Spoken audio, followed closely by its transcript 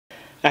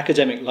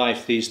Academic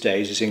life these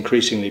days is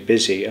increasingly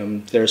busy,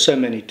 and there are so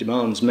many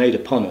demands made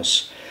upon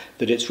us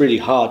that it's really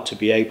hard to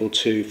be able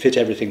to fit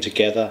everything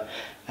together,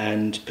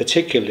 and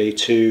particularly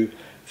to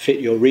fit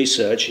your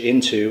research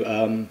into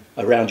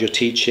around your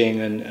teaching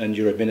and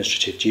your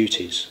administrative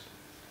duties.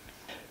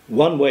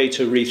 One way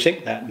to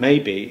rethink that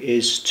maybe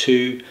is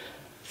to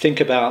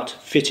think about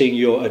fitting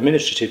your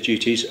administrative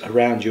duties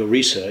around your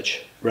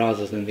research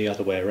rather than the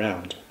other way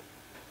around.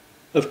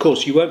 Of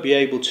course, you won't be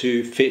able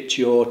to fit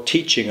your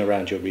teaching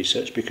around your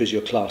research because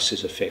your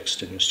classes are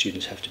fixed and your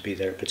students have to be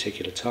there at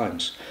particular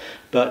times.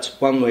 But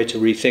one way to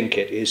rethink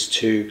it is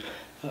to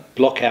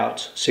block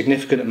out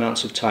significant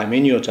amounts of time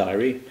in your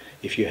diary.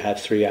 If you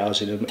have 3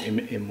 hours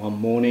in one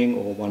morning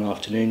or one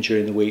afternoon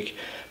during the week,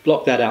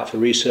 block that out for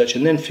research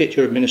and then fit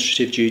your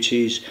administrative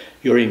duties,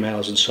 your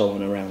emails and so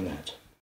on around that.